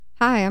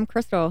Hi, I'm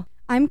Crystal.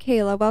 I'm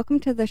Kayla. Welcome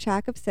to the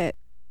Shack of Sit.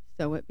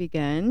 So it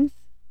begins.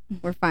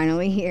 We're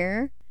finally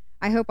here.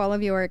 I hope all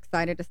of you are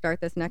excited to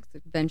start this next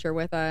adventure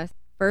with us.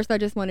 First, I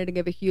just wanted to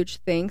give a huge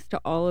thanks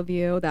to all of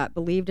you that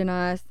believed in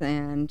us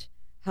and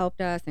helped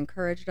us,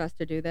 encouraged us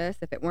to do this.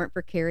 If it weren't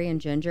for Carrie and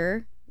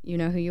Ginger, you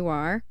know who you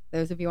are.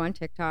 Those of you on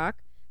TikTok,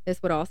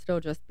 this would all still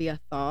just be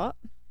a thought.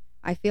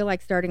 I feel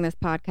like starting this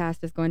podcast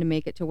is going to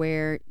make it to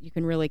where you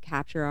can really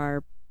capture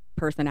our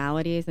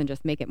personalities and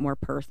just make it more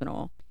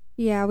personal.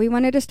 Yeah, we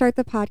wanted to start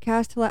the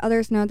podcast to let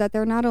others know that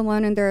they're not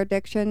alone in their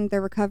addiction,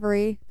 their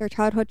recovery, their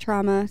childhood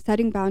trauma,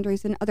 setting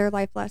boundaries, and other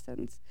life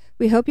lessons.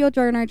 We hope you'll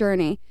join our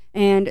journey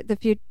and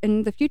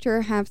in the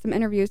future have some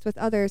interviews with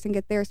others and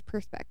get their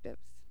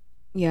perspectives.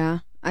 Yeah,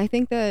 I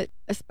think that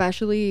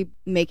especially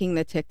making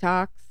the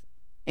TikToks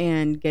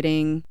and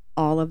getting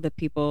all of the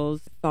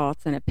people's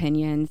thoughts and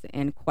opinions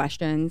and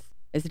questions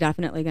is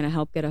definitely going to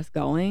help get us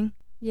going.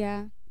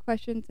 Yeah,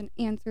 questions and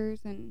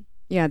answers and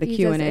Yeah, the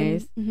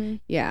Q&As. Mm-hmm.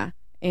 Yeah.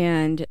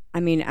 And I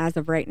mean, as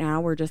of right now,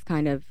 we're just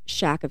kind of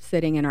shack of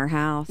sitting in our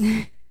house.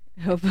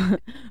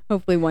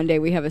 Hopefully one day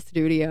we have a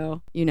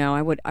studio. You know,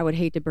 I would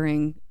hate to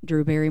bring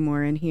Drew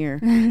Barrymore in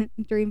here.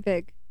 Dream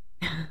big.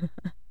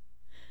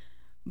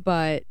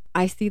 But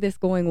I see this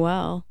going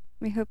well.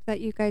 We hope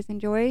that you guys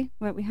enjoy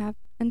what we have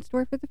in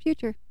store for the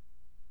future.